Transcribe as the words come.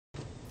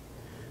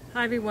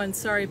Hi everyone,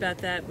 sorry about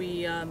that.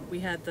 We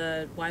had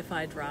the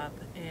Wi-Fi drop,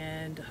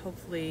 and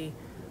hopefully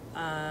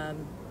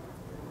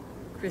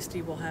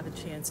Kristie will have a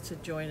chance to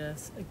join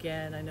us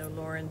again. I know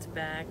Lauren's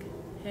back.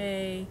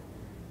 Hey,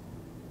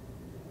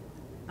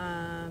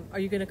 are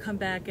you going to come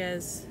back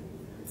as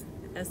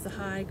the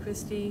hi,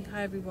 Kristie?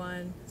 Hi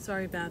everyone.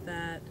 Sorry about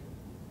that.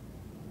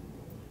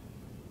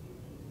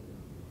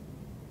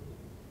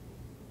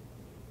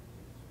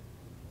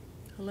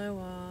 Hello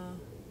all.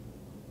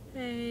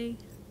 Hey.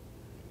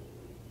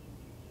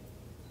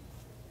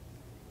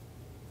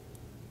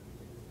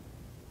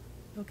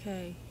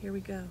 Okay, here we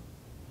go.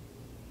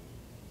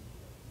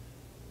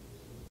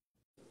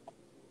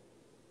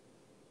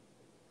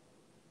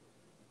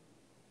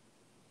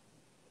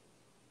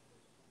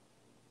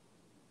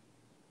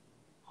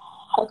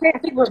 Okay, I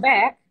think we're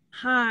back.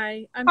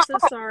 Hi, I'm so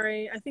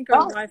sorry. I think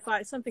our Oh,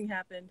 Wi-Fi, something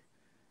happened.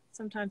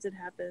 Sometimes it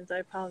happens. I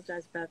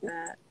apologize about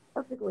that.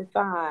 perfectly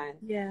fine.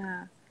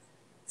 Yeah.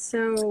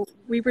 So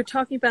we were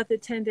talking about the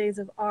 10 days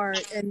of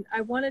art, and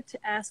I wanted to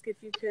ask if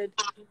you could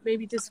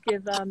maybe just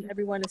give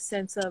everyone a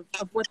sense of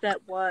what that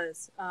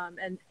was,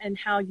 and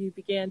how you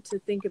began to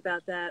think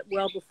about that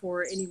well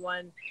before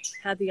anyone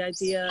had the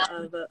idea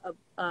of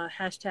a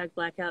hashtag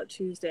Blackout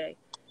Tuesday.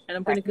 And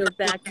I'm going to Right.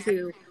 go back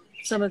to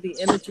some of the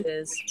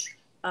images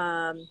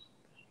um,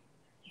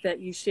 that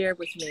you shared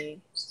with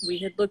me. We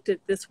had looked at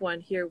this one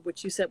here,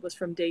 which you said was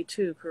from day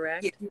 2, Yeah,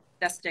 correct?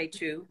 that's day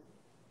two.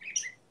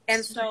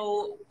 And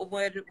so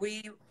when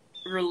we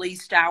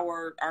released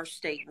our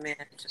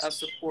statement of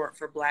support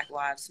for Black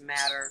Lives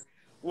Matter,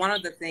 one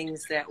of the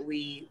things that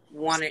we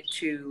wanted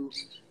to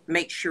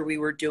make sure we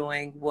were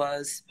doing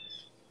was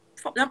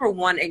number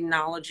one,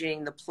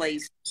 acknowledging the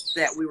place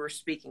that we were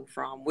speaking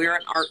from. We're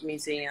an art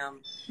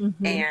museum,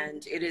 Mm-hmm.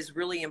 and it is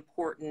really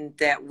important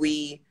that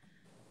we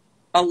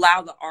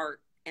allow the art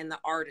and the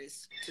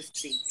artist to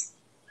speak.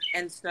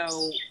 And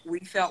so we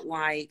felt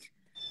like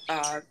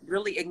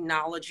really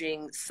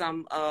acknowledging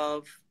some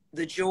of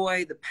the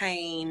joy, the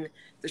pain,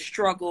 the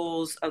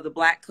struggles of the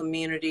Black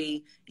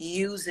community,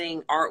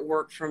 using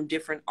artwork from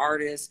different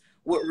artists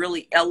would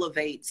really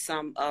elevate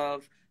some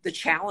of the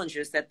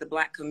challenges that the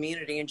Black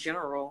community in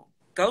general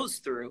goes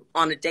through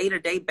on a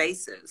day-to-day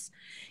basis.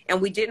 And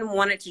we didn't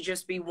want it to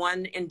just be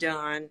one and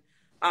done.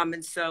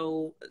 And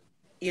so,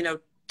 you know,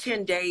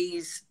 10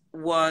 days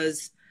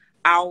was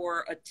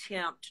our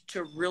attempt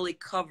to really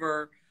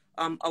cover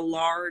a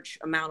large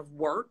amount of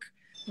work.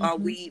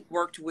 Mm-hmm. We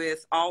worked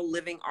with all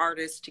living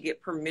artists to get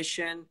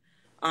permission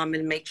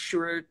and make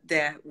sure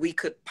that we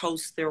could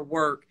post their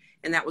work.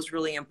 And that was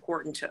really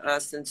important to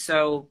us. And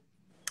so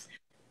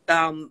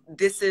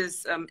this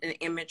is an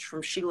image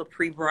from Sheila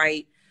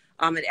Prebright.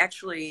 It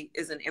actually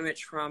is an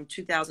image from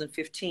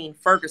 2015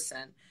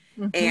 Ferguson.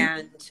 Mm-hmm.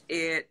 And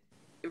it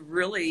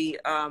really,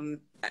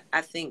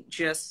 I think,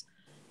 just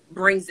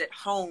brings it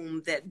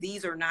home that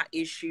these are not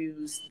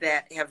issues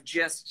that have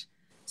just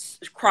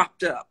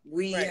cropped up.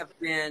 We Right. have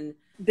been,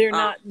 They're um,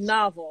 not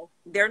novel.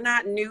 they're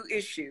not new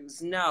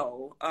issues,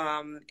 no.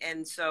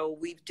 And so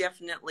we've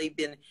definitely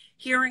been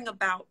hearing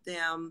about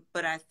them,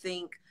 but I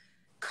think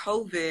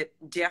COVID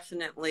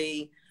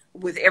definitely,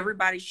 with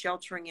everybody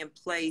sheltering in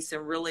place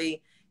and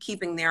really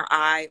keeping their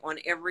eye on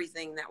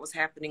everything that was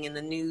happening in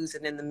the news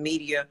and in the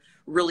media,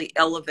 really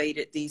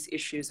elevated these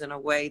issues in a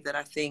way that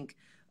I think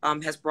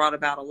has brought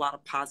about a lot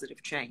of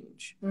positive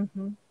change.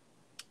 Mm-hmm.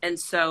 And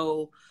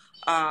so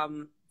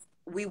um,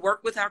 we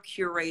work with our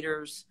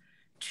curators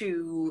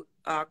to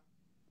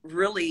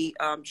really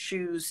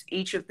choose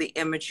each of the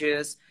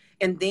images,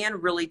 and then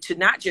really to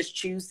not just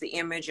choose the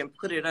image and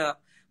put it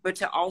up, but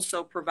to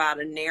also provide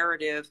a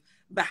narrative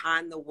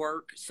behind the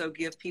work. So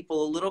give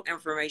people a little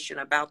information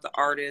about the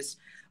artist,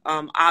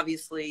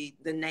 obviously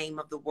the name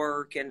of the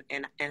work and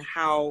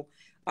how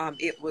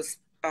it was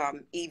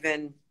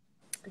even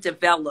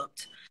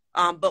developed.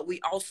 But we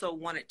also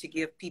wanted to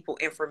give people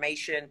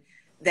information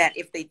that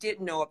if they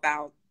didn't know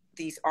about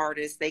these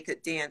artists, they could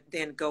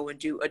then go and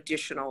do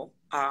additional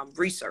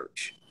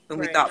research. And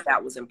we Right. thought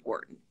that was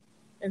important.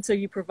 And so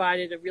you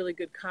provided a really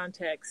good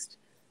context,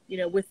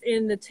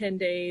 within the 10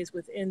 days,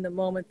 within the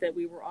moment that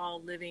we were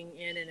all living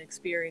in and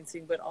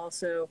experiencing, but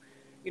also,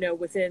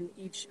 within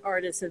each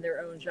artist in their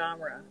own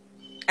genre.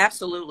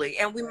 Absolutely.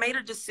 And we made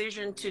a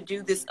decision to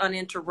do this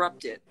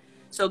uninterrupted.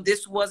 So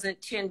this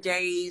wasn't 10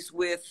 days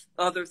with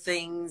other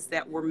things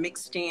that were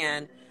mixed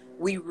in.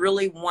 We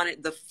really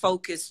wanted the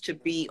focus to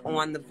be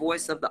on the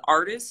voice of the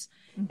artist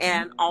Mm-hmm.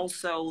 and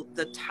also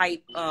the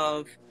type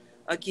of,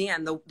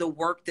 again, the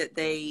work that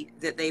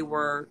they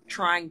were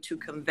trying to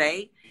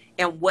convey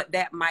and what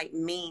that might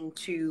mean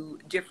to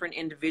different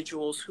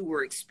individuals who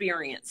were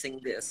experiencing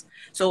this.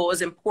 So it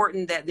was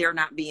important that there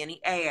not be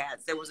any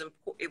ads. It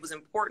was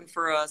important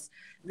for us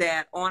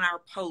that on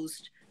our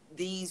post,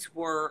 these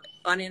were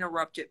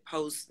uninterrupted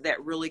posts that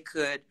really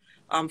could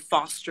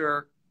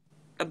foster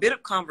a bit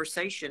of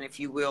conversation, if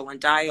you will,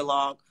 and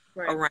dialogue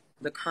Right. around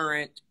the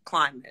current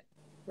climate.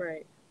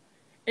 Right.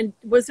 And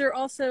was there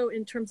also,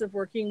 in terms of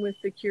working with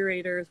the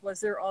curators, was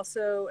there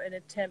also an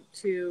attempt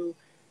to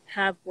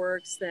have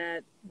works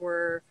that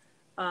were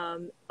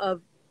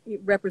of,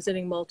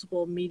 representing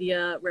multiple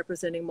media,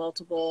 representing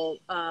multiple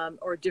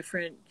or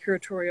different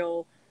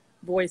curatorial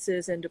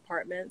voices and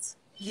departments?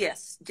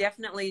 Yes,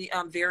 definitely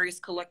various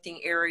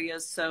collecting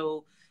areas.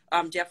 So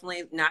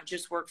definitely not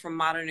just work from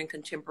modern and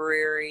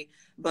contemporary,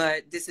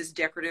 but this is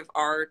decorative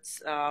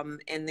arts.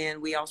 And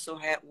then we also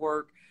had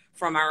work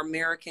from our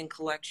American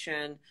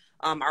collection,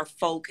 our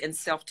folk and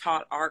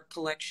self-taught art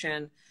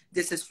collection.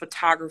 This is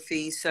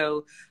photography.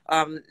 So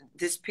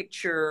this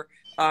picture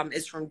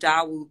is from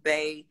Dawu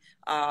Bay.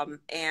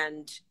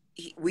 And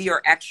we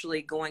are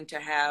actually going to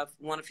have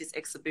one of his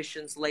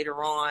exhibitions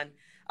later on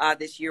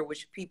this year,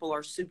 which people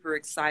are super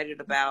excited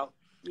about.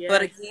 Yes.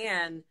 But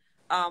again,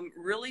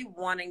 really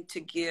wanting to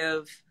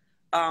give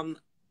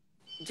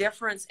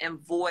deference and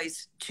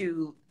voice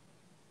to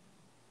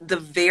the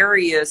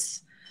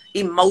various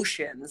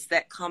emotions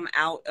that come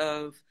out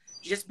of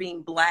just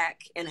being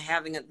Black and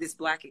having this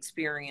Black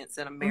experience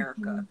in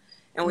America.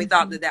 Mm-hmm. And we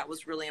thought that that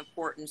was really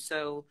important.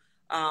 So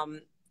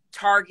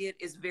Target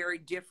is very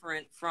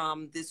different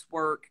from this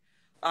work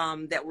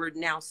that we're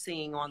now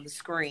seeing on the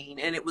screen.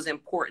 And it was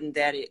important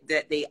that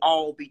they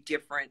all be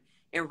different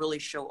and really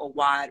show a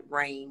wide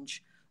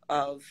range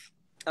of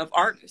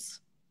artists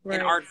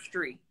and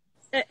artistry.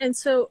 And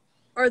so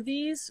are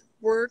these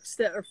works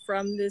that are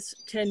from this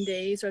 10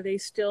 days, are they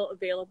still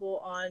available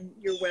on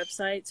your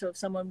website? So if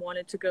someone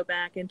wanted to go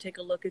back and take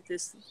a look at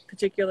this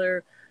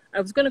particular, I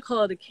was going to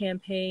call it a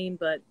campaign,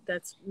 but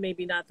that's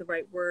maybe not the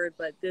right word,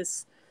 but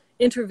this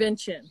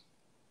intervention,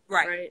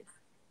 right?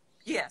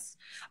 Yes,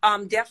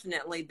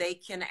 definitely. They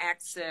can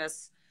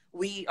access,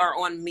 we are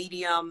on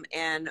Medium,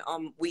 and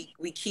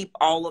we keep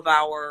all of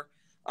our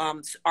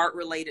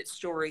art-related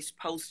stories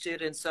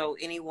posted. And so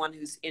anyone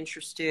who's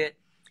interested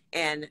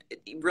and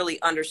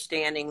really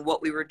understanding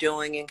what we were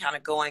doing and kind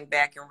of going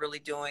back and really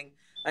doing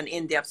an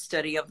in-depth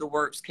study of the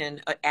works can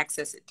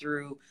access it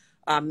through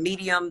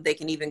Medium. They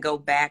can even go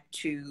back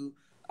to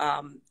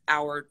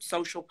our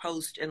social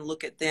post and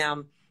look at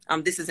them.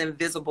 This is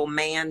Invisible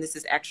Man. This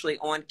is actually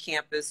on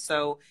campus,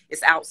 so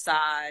it's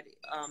outside,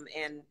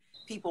 and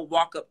people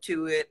walk up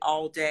to it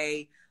all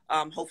day.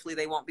 Hopefully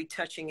they won't be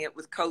touching it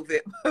with COVID,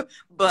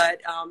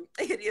 but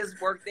it is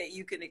work that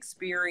you can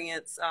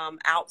experience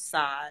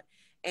outside.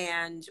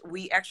 And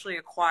we actually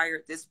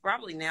acquired this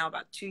probably now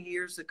about 2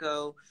 years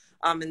ago,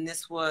 and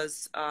this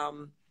was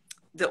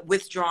the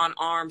Withdrawn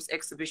Arms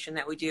exhibition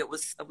that we did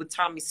with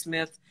Tommy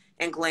Smith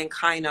and Glenn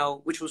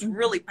Kino, which was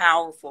really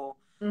powerful.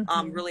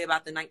 Really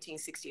about the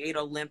 1968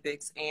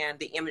 Olympics and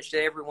the image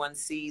that everyone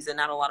sees and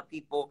not a lot of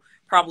people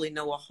probably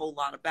know a whole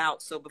lot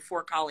about. So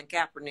before Colin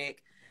Kaepernick,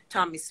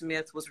 Tommy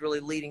Smith was really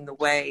leading the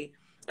way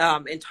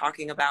in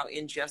talking about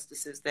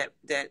injustices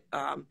that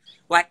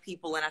Black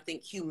people and I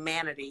think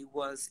humanity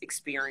was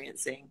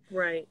experiencing.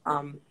 Right.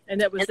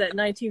 And that was that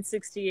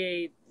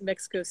 1968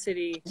 Mexico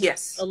City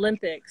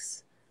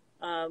Olympics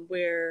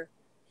where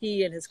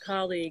he and his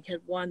colleague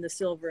had won the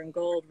silver and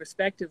gold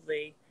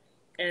respectively.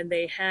 And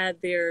they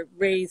had their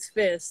raised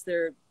fists.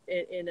 They're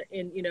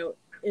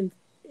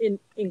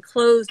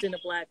enclosed in a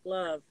black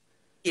glove.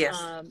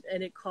 Yes.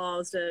 And it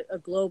caused a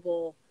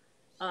global,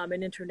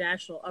 an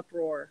international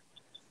uproar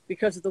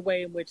because of the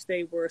way in which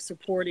they were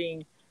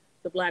supporting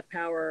the Black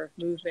Power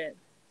movement.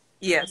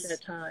 Yes. At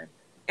that time.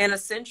 And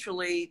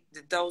essentially,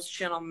 those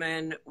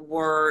gentlemen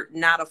were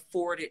not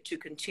afforded to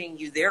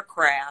continue their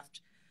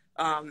craft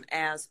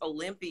as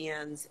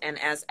Olympians and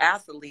as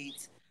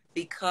athletes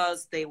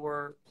because they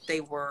were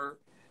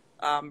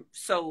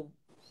so,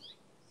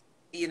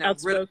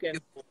 outspoken.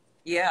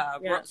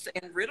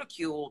 And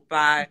ridiculed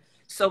by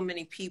so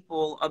many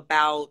people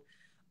about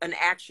an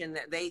action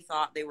that they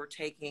thought they were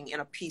taking in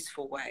a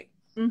peaceful way.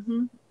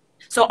 Mm-hmm.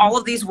 So all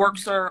of these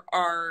works are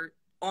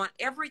on,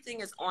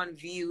 everything is on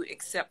view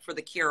except for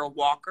the Kara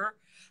Walker,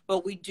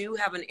 but we do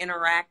have an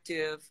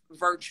interactive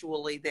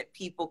virtually that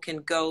people can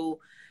go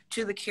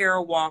to the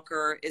Kara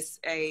Walker. It's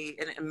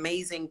an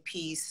amazing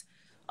piece.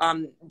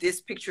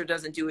 This picture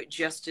doesn't do it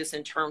justice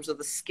in terms of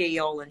the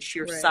scale and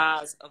sheer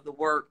size of the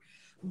work,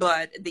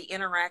 but the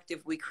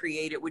interactive we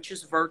created, which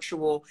is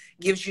virtual,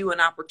 gives you an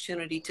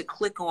opportunity to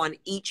click on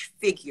each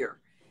figure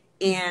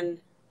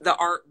in the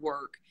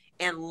artwork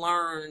and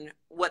learn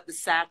what the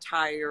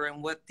satire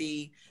and what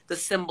the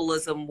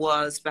symbolism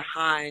was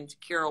behind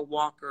Kara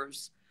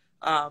Walker's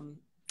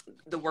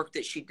the work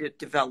that she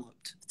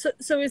developed.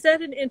 So is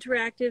that an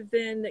interactive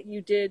then that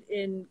you did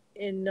in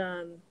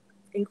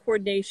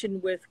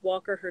coordination with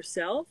Walker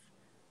herself?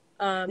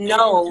 No.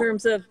 In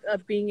terms of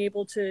being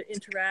able to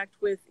interact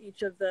with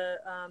each of the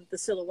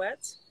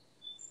silhouettes?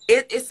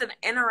 It's an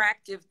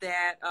interactive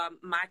that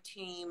my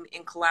team,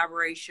 in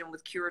collaboration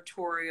with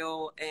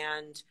curatorial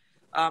and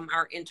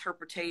our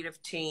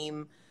interpretative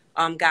team,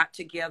 got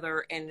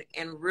together and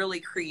really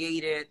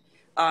created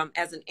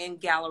as an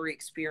in-gallery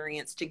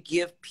experience to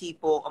give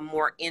people a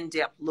more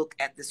in-depth look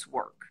at this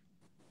work.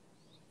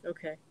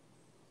 Okay.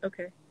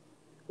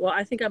 Well,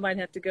 I think I might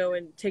have to go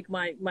and take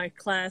my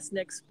class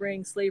next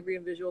spring, Slavery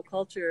and Visual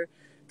Culture,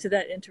 to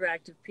that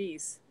interactive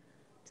piece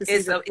to see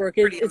the work.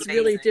 It's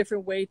really a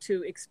different way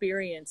to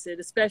experience it,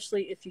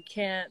 especially if you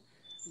can't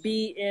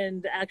be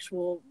in the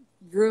actual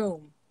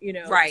room, you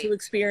know, to Right.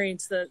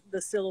 experience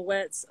the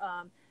silhouettes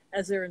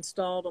as they're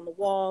installed on the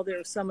wall. There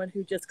was someone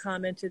who just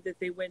commented that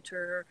they went to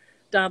her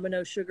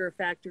Domino Sugar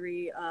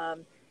Factory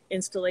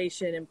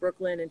installation in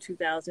Brooklyn in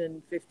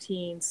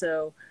 2015.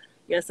 So,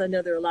 yes, I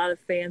know there are a lot of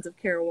fans of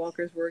Carol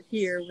Walker's work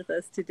here with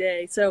us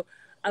today. So,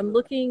 I'm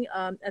looking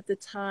at the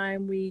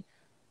time.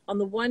 On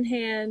the one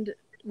hand,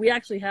 we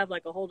actually have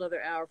like a whole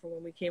other hour from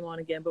when we came on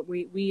again, but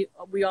we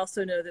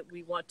also know that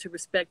we want to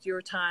respect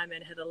your time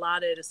and had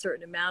allotted a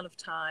certain amount of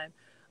time.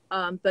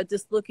 But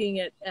just looking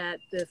at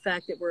the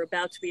fact that we're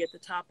about to be at the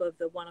top of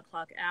the 1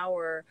 o'clock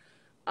hour,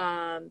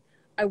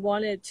 I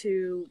wanted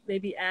to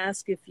maybe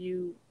ask if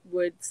you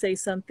would say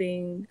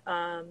something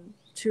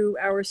to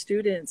our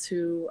students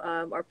who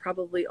are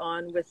probably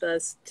on with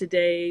us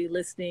today,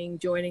 listening,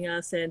 joining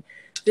us. And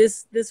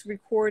this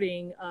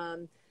recording,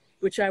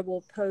 which I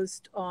will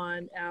post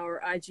on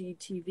our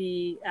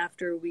IGTV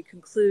after we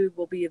conclude,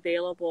 will be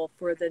available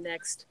for the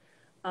next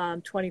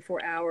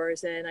 24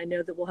 hours. And I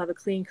know that we'll have a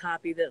clean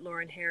copy that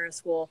Lauren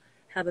Harris will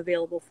have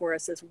available for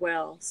us as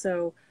well.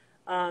 So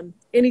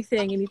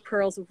any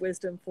pearls of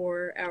wisdom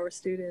for our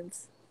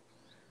students?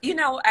 You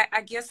know,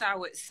 I guess I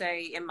would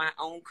say in my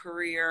own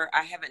career,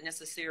 I haven't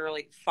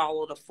necessarily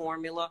followed a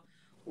formula.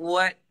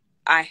 What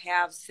I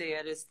have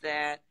said is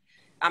that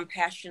I'm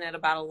passionate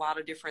about a lot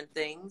of different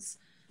things.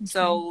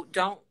 So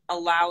don't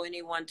allow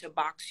anyone to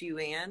box you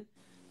in.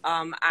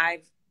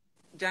 I've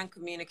done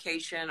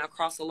communication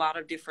across a lot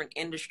of different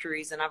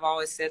industries, and I've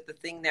always said the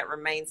thing that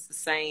remains the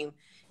same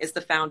is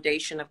the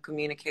foundation of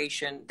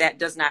communication. That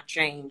does not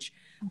change.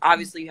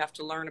 Obviously, you have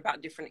to learn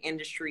about different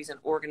industries and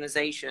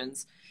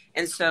organizations.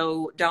 And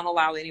so don't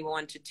allow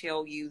anyone to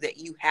tell you that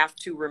you have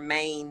to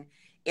remain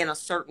in a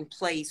certain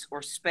place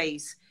or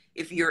space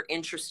if you're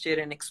interested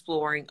in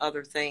exploring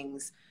other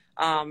things.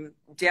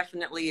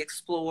 Definitely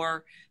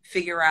explore,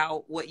 figure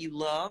out what you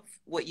love,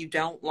 what you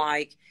don't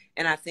like.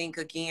 And I think,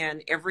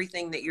 again,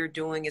 everything that you're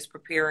doing is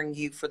preparing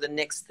you for the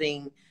next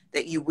thing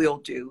that you will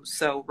do.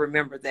 So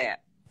remember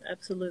that.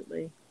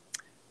 Absolutely.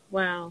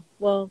 Wow.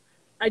 Well,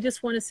 I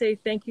just want to say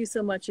thank you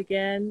so much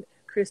again,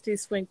 Kristie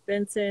Swink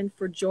Benson,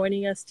 for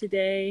joining us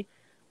today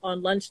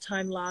on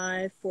Lunchtime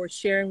Live, for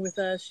sharing with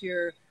us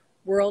your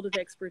world of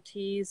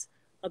expertise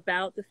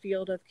about the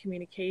field of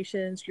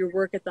communications, your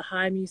work at the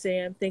High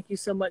Museum. Thank you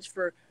so much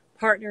for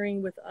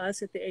partnering with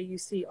us at the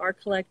AUC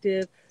Art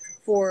Collective,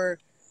 for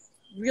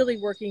really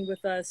working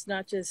with us,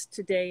 not just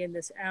today in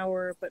this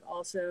hour, but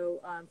also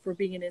for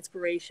being an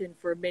inspiration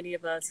for many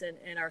of us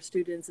and our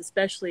students,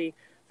 especially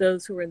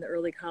those who are in the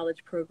early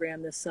college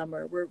program this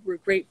summer. We're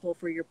grateful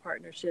for your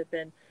partnership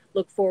and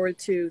look forward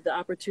to the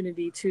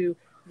opportunity to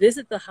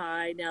visit the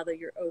High now that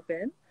you're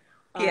open.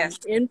 Yes.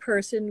 In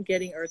person,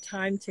 getting our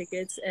time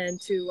tickets, and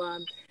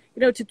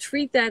to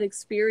treat that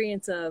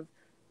experience of,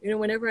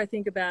 whenever I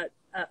think about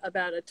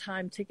a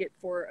time ticket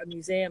for a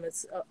museum,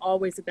 it's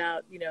always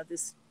about,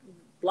 this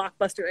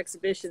blockbuster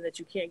exhibition that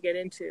you can't get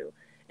into.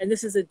 And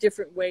this is a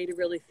different way to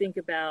really think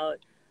about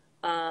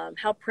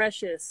how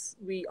precious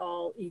we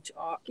all,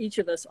 each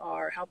of us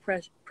are, how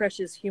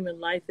precious human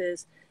life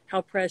is,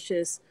 how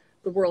precious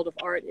the world of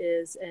art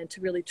is, and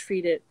to really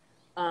treat it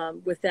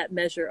with that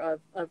measure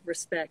of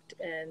respect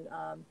and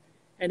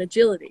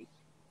agility.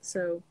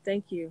 So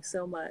thank you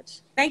so much.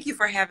 Thank you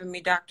for having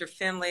me, Dr.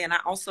 Finley. And I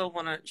also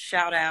want to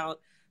shout out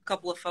a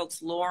couple of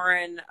folks,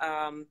 Lauren,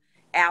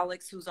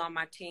 Alex, who's on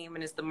my team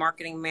and is the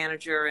marketing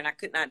manager. And I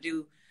could not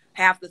do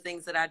half the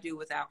things that I do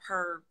without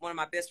her. One of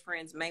my best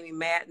friends, Mamie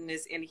Madden,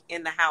 is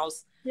in the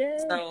house. Yay.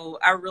 So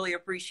I really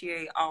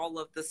appreciate all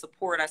of the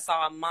support. I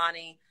saw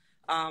Amani,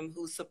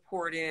 who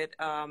supported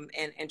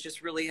and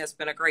just really has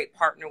been a great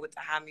partner with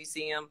the High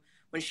Museum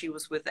when she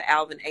was with the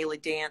Alvin Ailey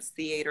Dance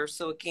Theater.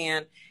 So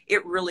again,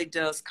 it really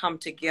does come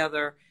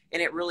together,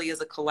 and it really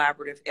is a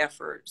collaborative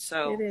effort.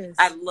 So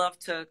I'd love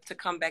to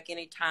come back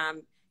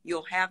anytime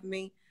you'll have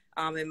me.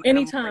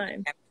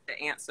 Anytime.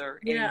 To answer.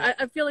 Yeah,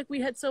 I feel like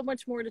we had so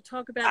much more to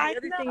talk about. The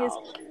other thing is,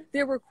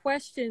 there were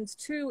questions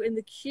too in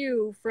the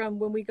queue from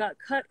when we got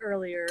cut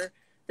earlier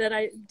that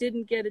I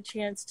didn't get a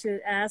chance to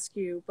ask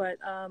you, but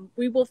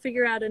we will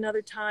figure out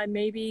another time.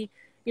 Maybe,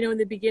 in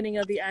the beginning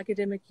of the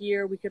academic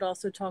year, we could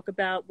also talk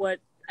about what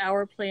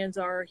our plans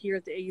are here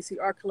at the AUC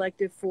Art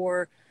Collective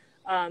for,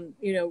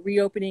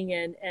 reopening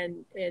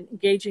and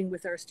engaging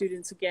with our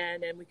students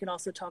again. And we can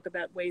also talk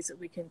about ways that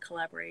we can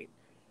collaborate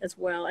as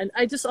well. And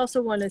I just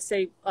also want to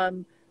say,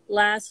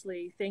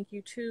 lastly, thank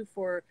you too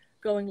for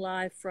going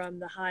live from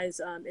the High's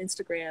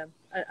Instagram.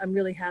 I'm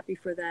really happy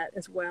for that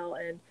as well.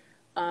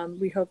 And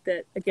we hope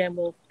that, again,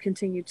 we'll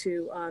continue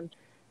to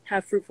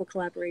have fruitful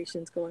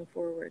collaborations going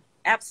forward.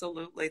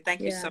 Absolutely.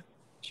 Thank you so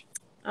much.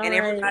 All and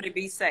right. everybody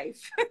be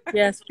safe.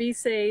 Yes, be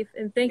safe.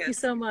 And thank you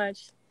so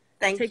much.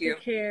 Thank you. Take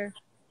good care.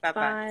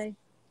 Bye-bye.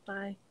 Bye.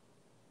 Bye.